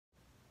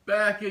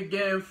Back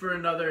again for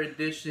another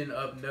edition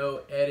of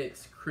No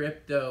Edits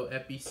Crypto,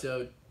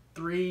 episode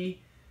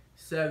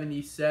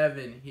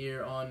 377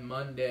 here on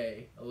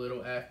Monday, a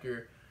little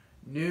after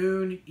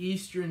noon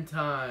Eastern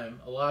time.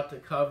 A lot to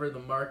cover. The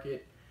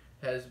market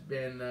has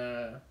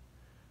been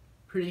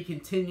pretty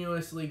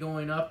continuously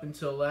going up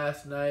until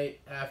last night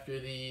after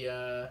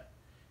the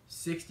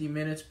 60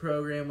 Minutes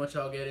program, which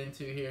I'll get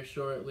into here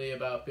shortly,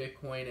 about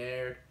Bitcoin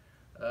aired.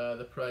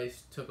 The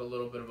price took a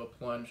little bit of a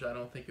plunge. I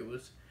don't think there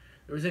was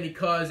any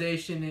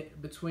causation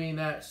between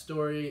that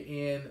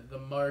story and the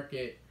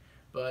market,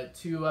 but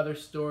two other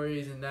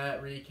stories in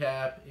that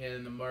recap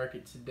in the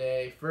market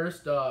today.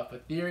 First off,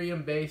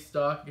 Ethereum-based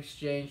stock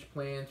exchange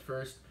plans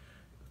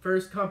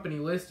first company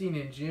listing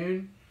in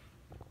June.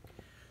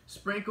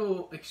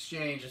 Sprinkle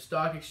Exchange, a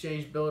stock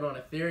exchange built on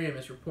Ethereum,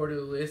 is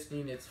reportedly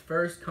listing its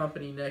first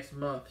company next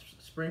month.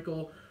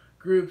 Sprinkle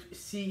Group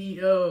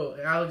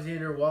CEO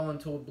Alexander Wallen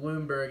told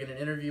Bloomberg in an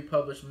interview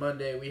published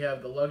Monday, "We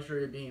have the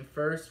luxury of being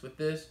first with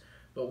this,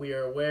 but we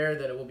are aware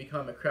that it will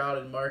become a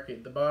crowded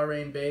market." The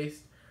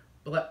Bahrain-based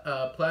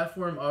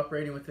platform,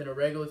 operating within a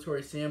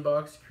regulatory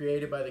sandbox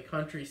created by the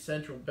country's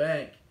central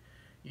bank,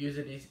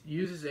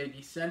 uses a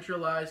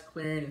decentralized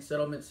clearing and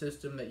settlement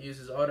system that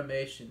uses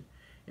automation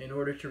in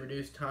order to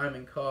reduce time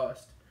and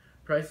cost.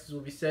 Prices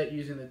will be set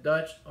using the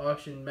Dutch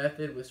auction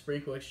method, with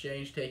Sprinkle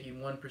Exchange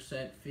taking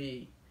 1%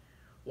 fee.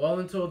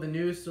 Wallen told the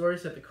news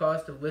source that the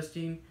cost of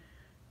listing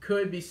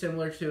could be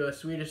similar to a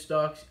Swedish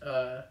stock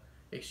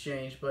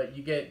exchange, but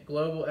you get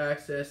global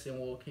access, and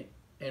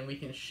we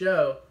can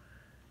show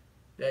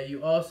that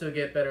you also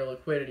get better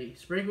liquidity.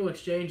 Sprinkle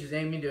Exchange is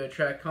aiming to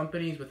attract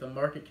companies with a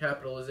market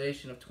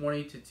capitalization of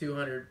 $20 to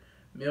 $200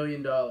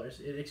 million.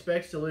 It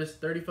expects to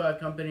list 35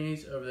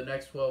 companies over the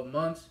next 12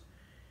 months,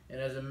 and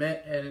as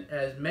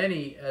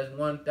many as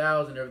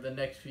 1,000 over the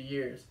next few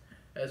years.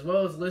 As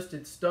well as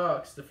listed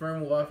stocks, the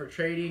firm will offer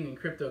trading in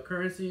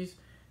cryptocurrencies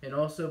and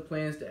also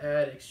plans to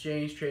add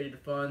exchange-traded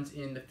funds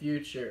in the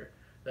future.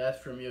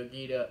 That's from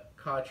Yogita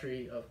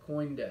Khatri of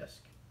CoinDesk.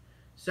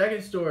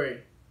 Second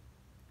story,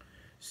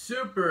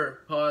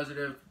 super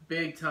positive,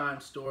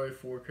 big-time story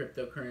for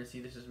cryptocurrency.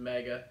 This is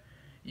mega.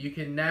 You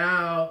can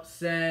now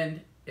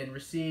send and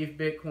receive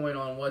Bitcoin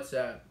on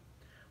WhatsApp.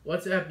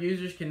 WhatsApp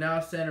users can now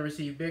send and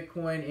receive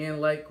Bitcoin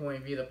and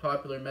Litecoin via the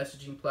popular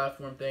messaging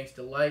platform thanks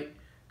to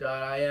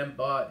Lite.im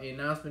bot. The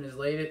announcement is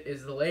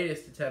the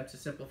latest attempt to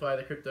simplify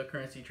the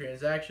cryptocurrency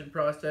transaction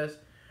process,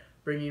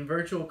 bringing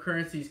virtual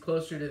currencies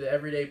closer to the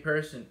everyday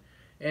person.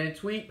 In a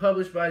tweet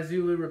published by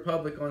Zulu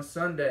Republic on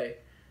Sunday,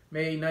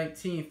 May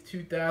 19th,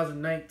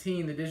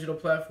 2019, the digital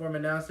platform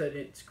announced that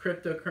its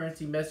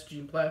cryptocurrency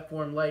messaging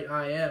platform,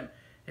 Lite.im,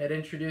 had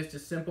introduced a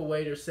simple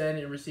way to send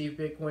and receive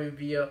Bitcoin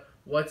via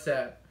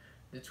WhatsApp.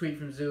 The tweet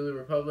from Zulu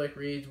Republic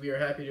reads, "We are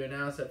happy to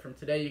announce that from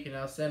today you can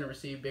now send and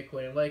receive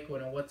Bitcoin and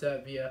Litecoin on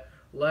WhatsApp via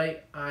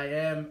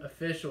Lite.im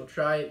official.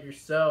 Try it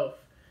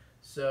yourself."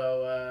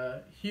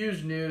 So,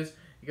 huge news.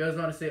 It goes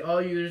on to say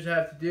all users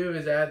have to do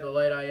is add the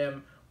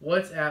Lite.im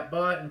WhatsApp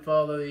bot and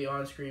follow the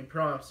on-screen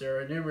prompts. There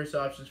are numerous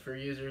options for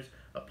users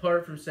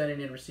apart from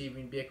sending and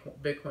receiving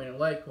Bitcoin and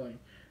Litecoin.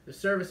 The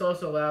service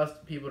also allows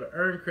people to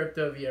earn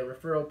crypto via a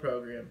referral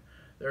program.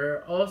 There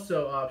are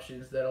also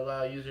options that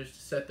allow users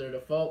to set their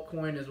default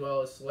coin as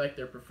well as select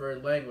their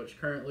preferred language.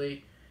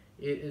 Currently,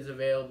 it is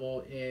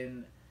available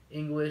in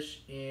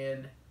English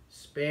and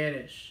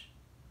Spanish.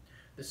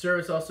 The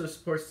service also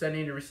supports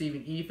sending and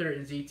receiving Ether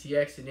and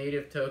ZTX, a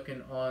native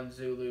token on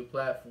Zulu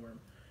platform.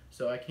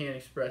 So I can't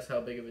express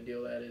how big of a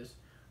deal that is.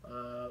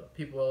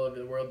 People all over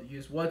the world that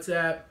use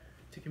WhatsApp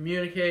to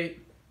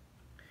communicate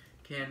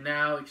can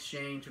now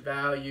exchange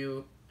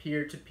value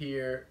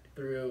peer-to-peer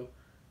through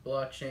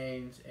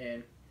blockchains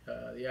and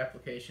the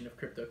application of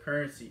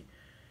cryptocurrency.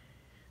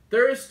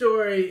 Third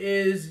story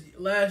is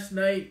last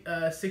night,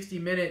 60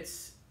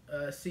 Minutes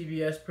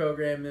CBS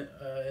program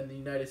in the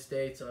United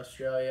States,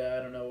 Australia, I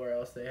don't know where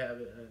else they have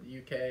it,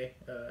 UK,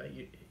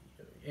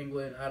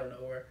 England, I don't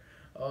know where,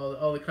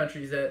 all the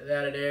countries that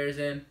it airs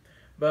in.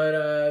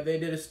 But they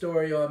did a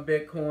story on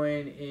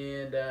Bitcoin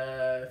and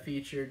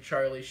featured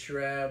Charlie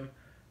Shrem,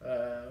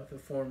 the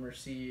former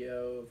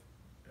CEO of,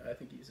 I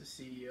think he's the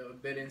CEO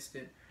of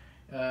BitInstant,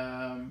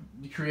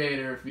 the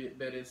creator of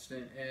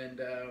BitInstant, and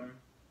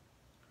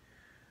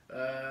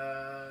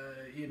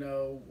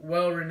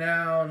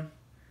well-renowned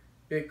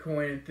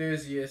Bitcoin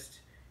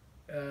enthusiast.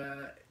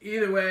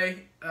 Either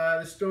way,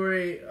 the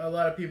story, a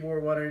lot of people were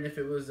wondering if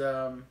it was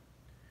going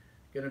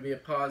to be a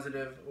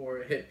positive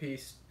or a hit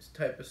piece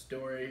type of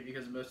story,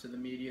 because most of the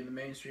media in the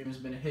mainstream has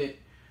been a hit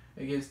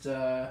against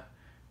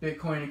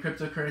Bitcoin and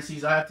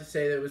cryptocurrencies. I have to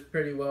say that it was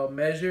pretty well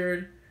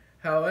measured.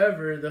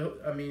 However,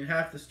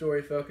 half the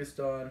story focused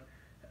on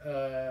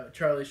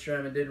Charlie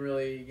Shrem and didn't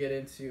really get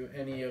into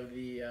any of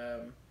the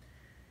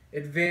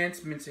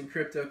advancements in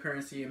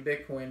cryptocurrency and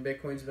Bitcoin.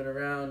 Bitcoin's been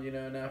around,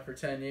 now for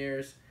 10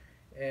 years,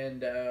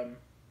 and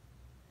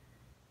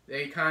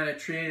they kind of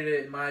treated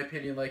it, in my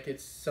opinion, like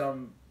it's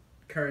some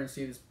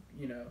currency that's,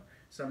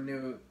 some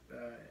new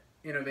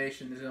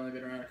innovation that's only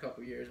been around a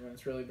couple years, when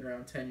it's really been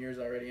around 10 years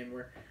already, and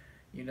we're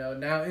You know,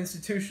 now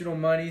institutional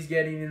money's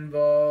getting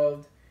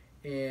involved,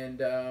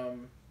 and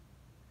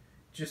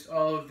just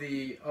all of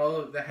the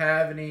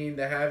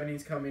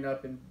halvening's coming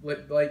up, in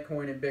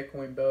Litecoin and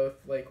Bitcoin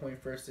both. Litecoin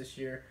first this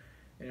year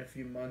in a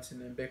few months, and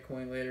then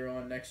Bitcoin later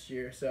on next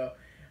year. So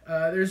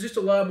there's just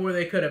a lot more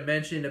they could have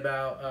mentioned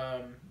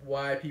about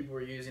why people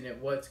were using it,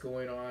 what's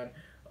going on.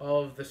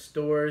 All of the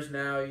stores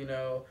now, you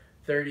know,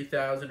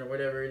 30,000 or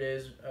whatever it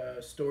is,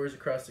 stores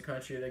across the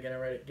country,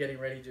 they're getting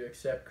ready to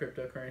accept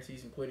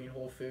cryptocurrencies, including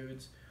Whole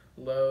Foods,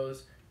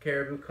 Lowe's,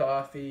 Caribou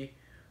Coffee,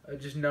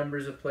 just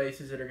numbers of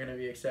places that are going to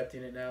be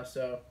accepting it now.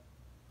 So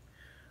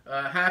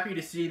happy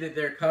to see that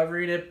they're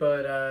covering it,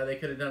 but they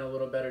could have done a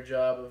little better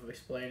job of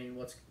explaining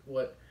what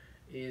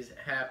is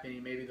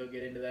happening. Maybe they'll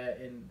get into that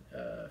in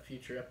a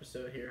future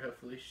episode here,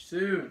 hopefully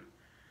soon.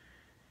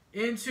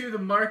 Into the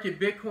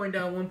market, Bitcoin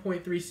down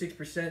 1.36%,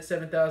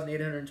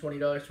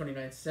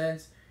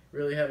 $7,820.29.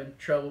 Really having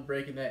trouble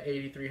breaking that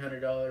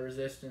 $8,300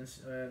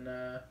 resistance, and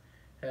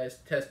has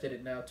tested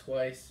it now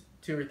twice,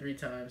 2 or 3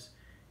 times,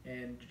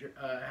 and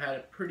had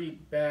a pretty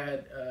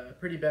bad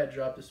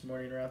drop this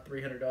morning, around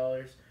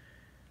 $300.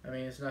 I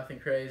mean, it's nothing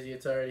crazy.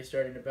 It's already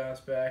starting to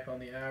bounce back on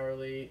the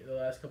hourly the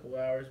last couple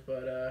hours,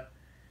 but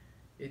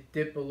it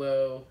dipped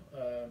below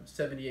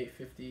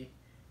 78.50.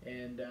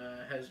 And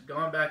has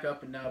gone back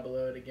up and now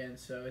below it again,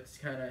 so it's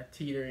kind of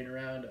teetering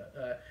around.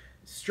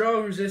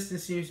 Strong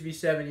resistance seems to be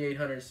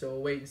 7,800, so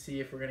we'll wait and see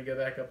if we're going to go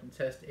back up and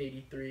test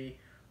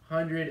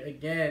 8,300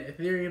 again.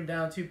 Ethereum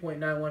down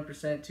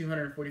 2.91%,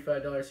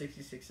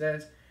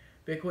 $245.66.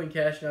 Bitcoin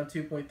Cash down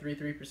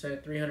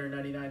 2.33%,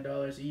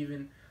 $399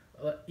 even.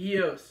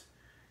 EOS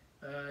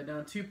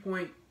down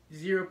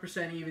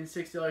 2.0% even,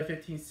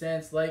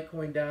 $6.15.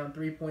 Litecoin down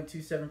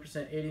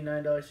 3.27%,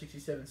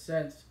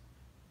 $89.67.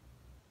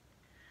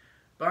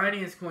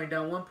 Binance Coin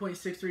down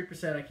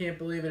 1.63%. I can't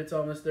believe it. It's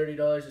almost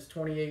 $30. It's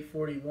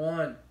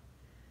 $28.41.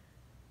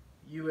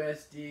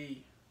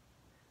 USD.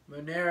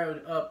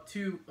 Monero up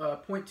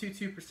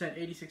 0.22%,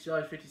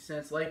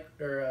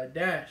 $86.50.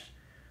 Dash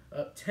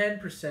up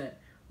 10%,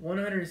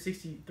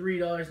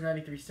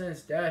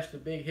 $163.93. Dash, the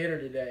big hitter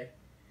today.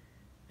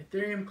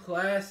 Ethereum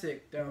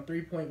Classic down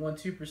 3.12%,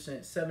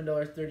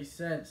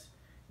 $7.30.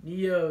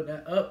 Neo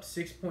up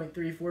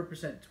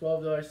 6.34%,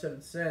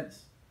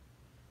 $12.07.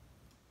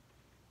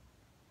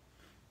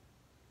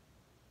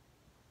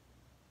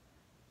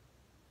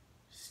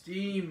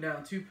 Steem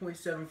down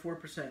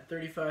 2.74%,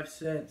 35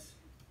 cents.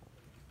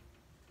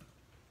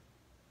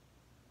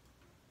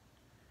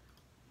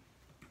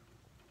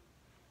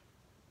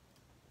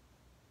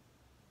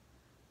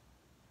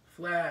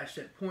 Flash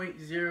at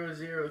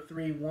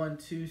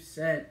 0.00312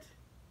 cent.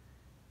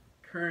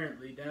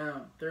 Currently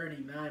down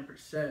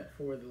 39%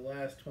 for the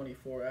last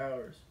 24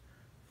 hours.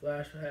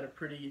 Flash had a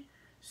pretty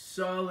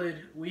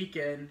solid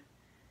weekend,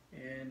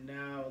 and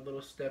now a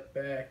little step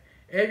back.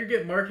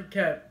 Aggregate market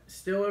cap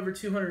still over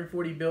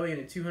 240 billion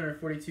at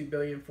 242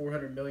 billion,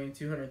 400 million,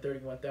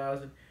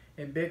 231,000,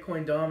 and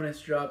Bitcoin dominance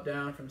dropped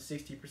down from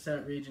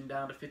 60% region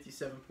down to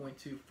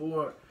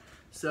 57.24.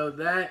 So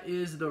that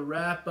is the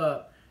wrap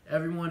up.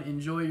 Everyone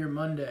enjoy your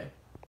Monday.